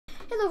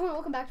Hello everyone,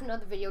 welcome back to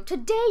another video.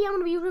 Today I'm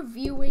going to be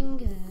reviewing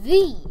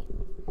the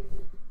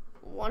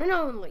one and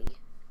only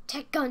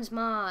Tech Guns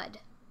mod.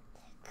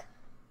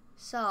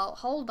 So,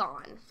 hold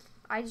on.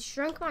 I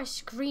shrunk my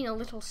screen a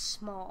little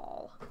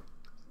small.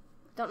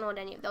 Don't know what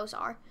any of those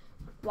are.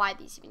 Why are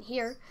these even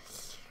here?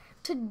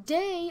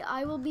 Today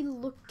I will be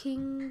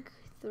looking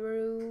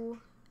through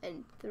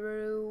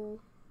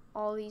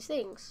all these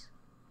things.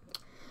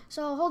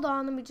 So, hold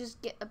on, let me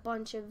just get a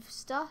bunch of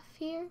stuff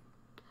here.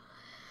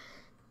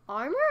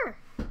 Armor?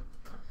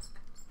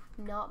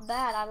 Not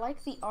bad. I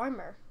like the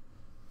armor.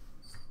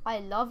 I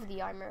love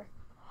the armor.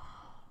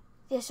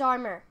 This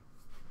armor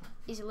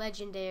is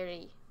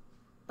legendary,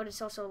 but it's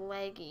also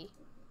laggy.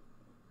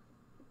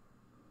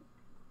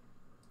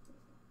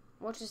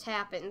 What just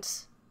happened?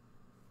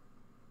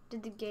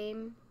 Did the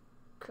game...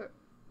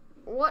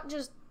 What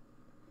just...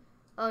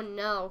 Oh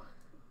no.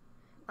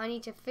 I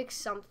need to fix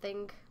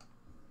something.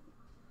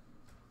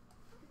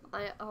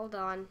 Hold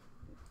on.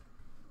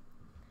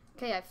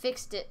 Okay, I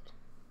fixed it.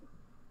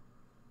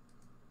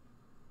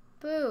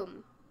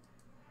 Boom.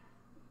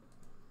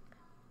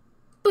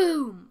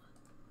 Boom.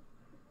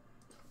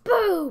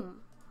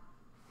 Boom.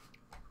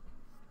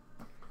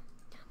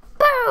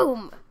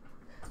 Boom.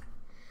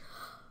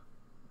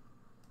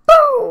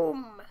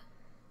 Boom.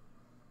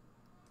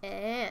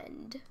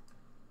 And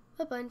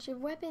a bunch of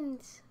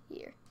weapons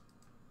here.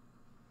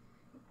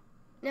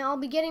 Now, I'll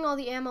be getting all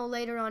the ammo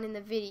later on in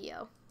the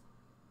video.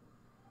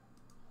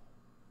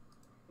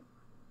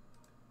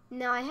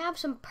 Now I have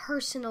some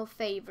personal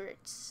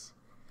favorites,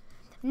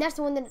 and that's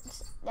the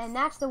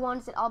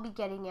ones that I'll be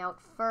getting out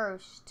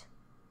first.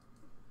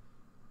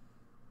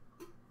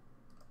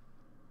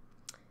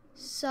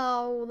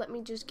 So let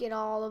me just get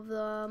all of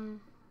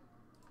them.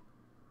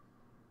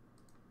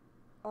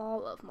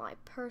 All of my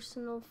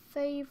personal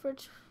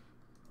favorites.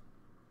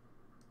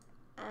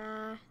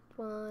 That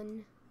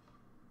one.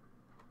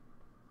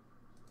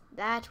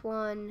 That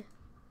one.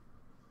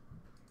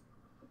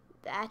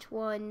 That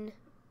one.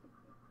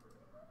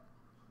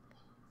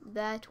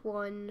 That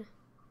one.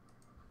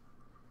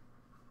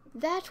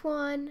 That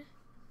one.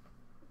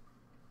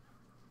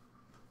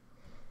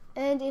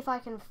 And if I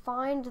can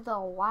find the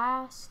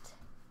last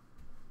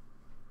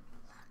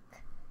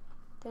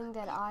thing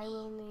that I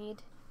will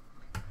need.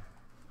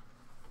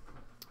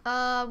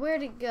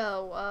 Where'd it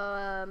go?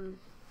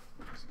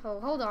 So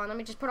hold on, let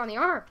me just put on the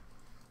armor.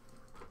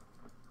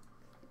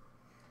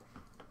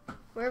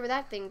 Wherever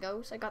that thing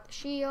goes. I got the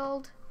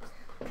shield.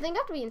 I think I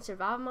have to be in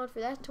survival mode for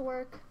that to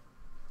work.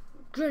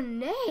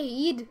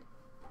 Grenade?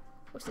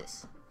 What's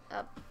this?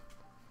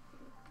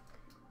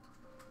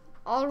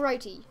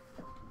 Alrighty.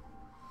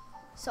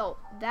 So,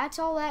 that's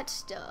all that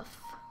stuff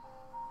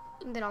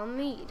that I'll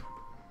need.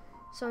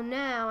 So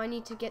now I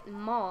need to get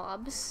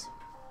mobs.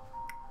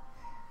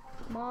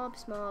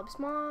 Mobs.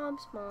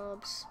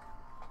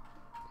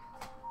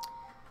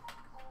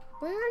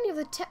 Where are any of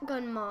the Tech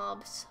Gun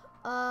mobs?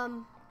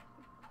 I'll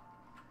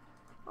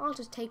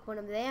just take one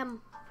of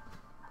them.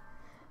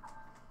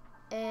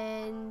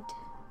 And...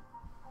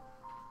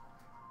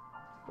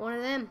 one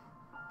of them.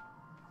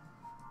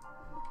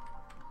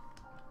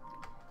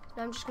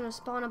 So I'm just gonna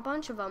spawn a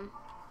bunch of them.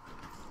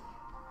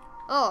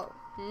 Oh,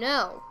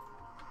 no.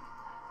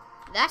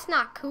 That's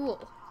not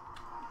cool.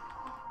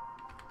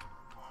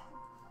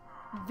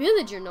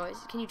 Villager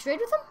noise. Can you trade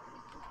with them?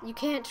 You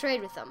can't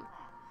trade with them.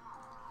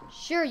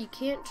 Sure, you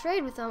can't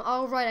trade with them.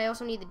 Oh, right, I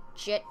also need the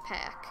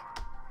jetpack.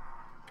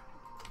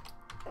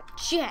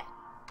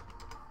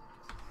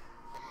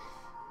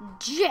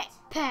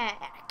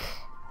 Jetpack.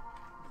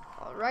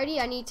 Alrighty,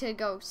 I need to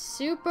go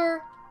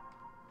super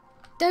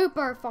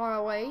duper far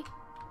away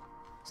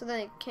so that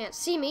they can't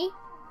see me.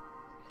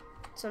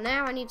 So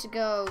now I need to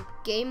go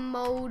game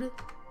mode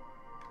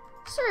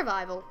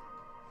survival.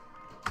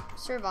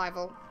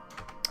 Survival.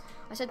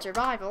 I said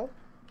survival.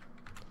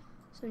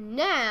 So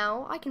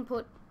now I can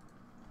put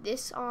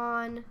this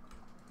on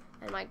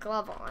and my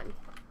glove on.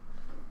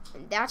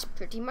 And that's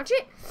pretty much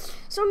it.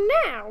 So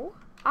now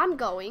I'm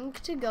going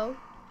to go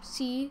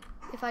see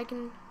if I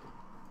can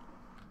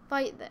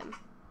fight them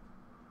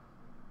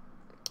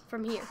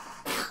from here.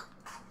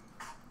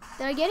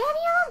 Did I get any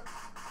of them?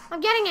 I'm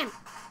getting him.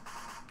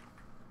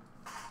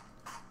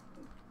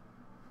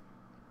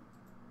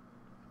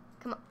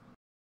 Come on,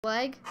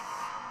 leg.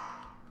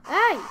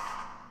 Hey,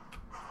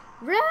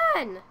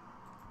 run.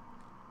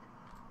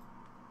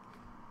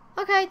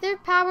 Okay, they're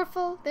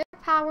powerful. They're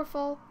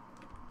powerful.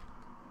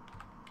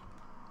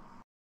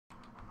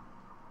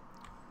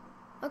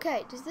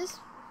 Okay, does this...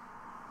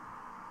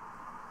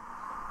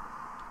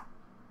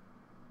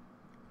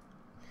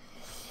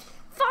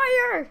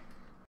 Fire!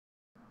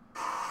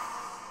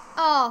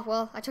 Oh,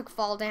 well, I took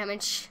fall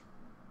damage.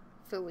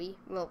 Phooey.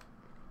 Well,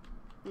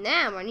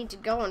 now I need to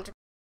go into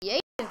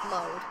creative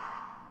mode.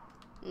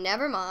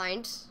 Never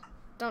mind.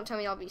 Don't tell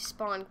me I'll be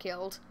spawn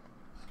killed.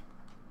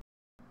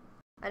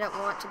 I don't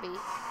want to be.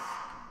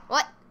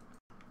 What?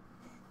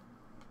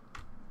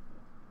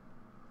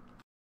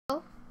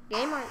 Oh,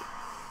 game,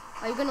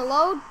 are you gonna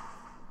load?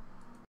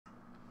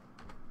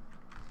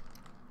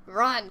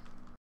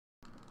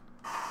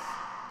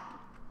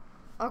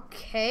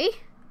 Okay.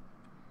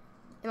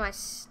 Am I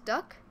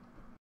stuck?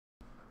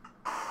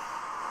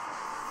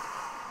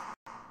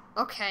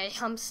 Okay,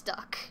 I'm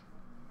stuck.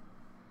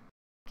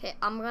 Okay,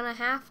 I'm gonna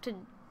have to...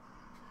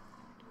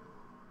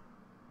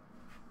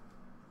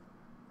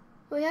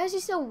 Wait, how is he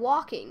still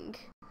walking?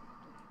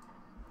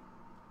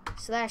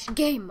 Slash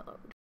game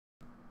mode.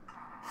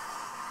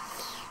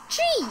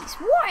 Jeez,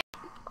 what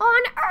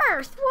on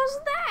earth was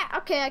that?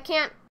 Okay, I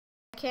can't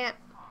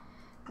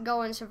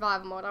go in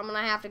survival mode. I'm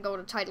gonna have to go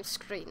to title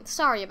screen.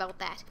 Sorry about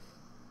that.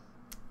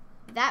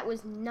 That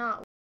was not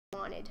what I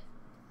wanted.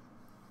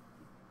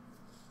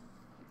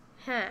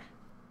 Huh.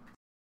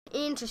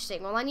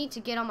 Interesting. Well, I need to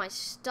get all my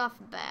stuff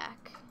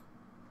back.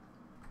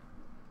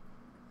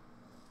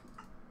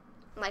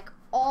 Like,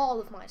 all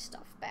of my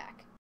stuff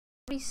back.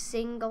 Every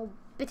single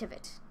bit of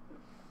it.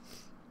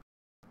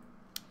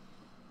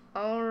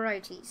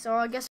 Alrighty, so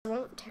I guess I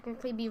won't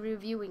technically be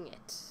reviewing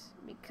it.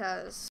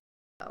 Because,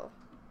 well,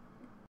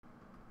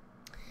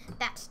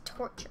 that's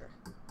torture.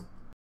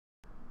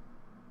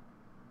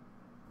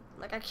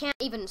 Like, I can't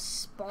even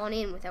spawn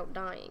in without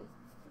dying.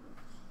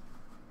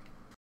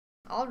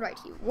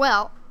 Alrighty,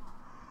 well,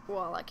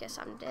 I guess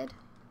I'm dead.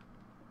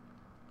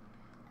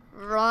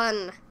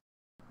 Run.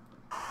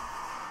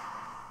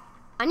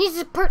 I need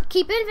to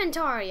keep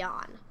inventory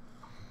on.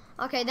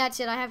 Okay, that's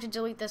it. I have to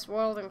delete this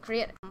world and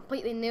create a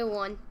completely new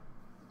one.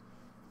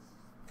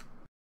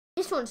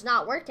 This one's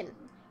not working.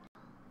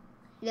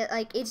 Yeah,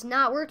 like, it's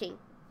not working.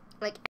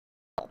 Like, at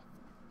all.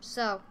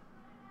 So,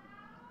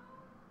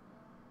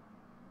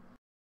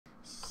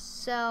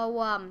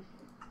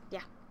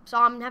 yeah. So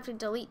I'm gonna have to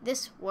delete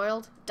this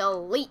world.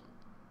 Delete.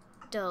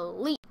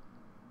 Need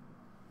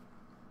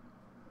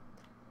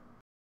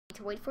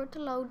to wait for it to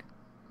load.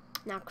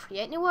 Now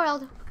create new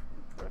world.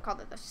 I'm gonna call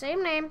it the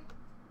same name.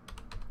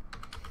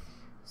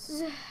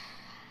 I'm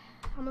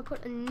gonna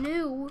put a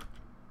new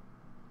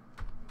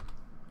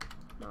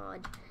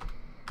mod.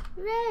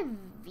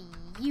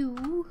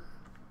 Review.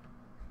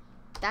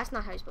 That's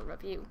not how you spell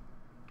review.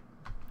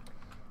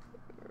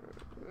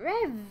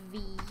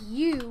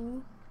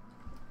 Review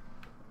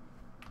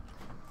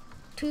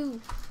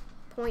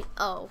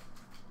 2.0.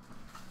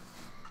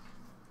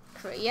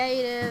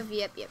 Creative.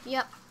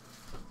 Yep.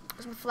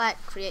 Some flat.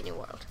 Create new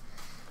world.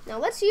 Now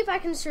let's see if I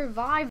can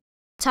survive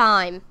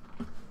time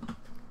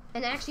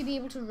and actually be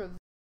able to review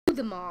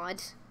the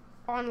mod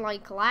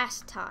unlike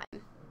last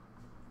time,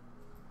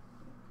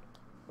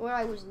 where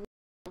I was not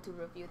able to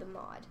review the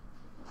mod.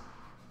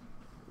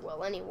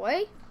 Well,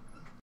 anyway,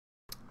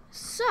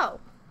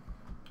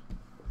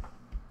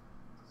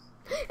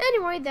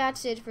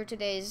 that's it for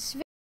today's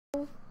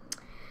video.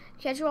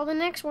 Catch you all in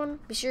the next one.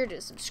 Be sure to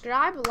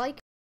subscribe, like,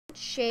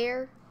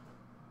 share.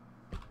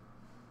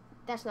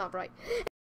 That's not right.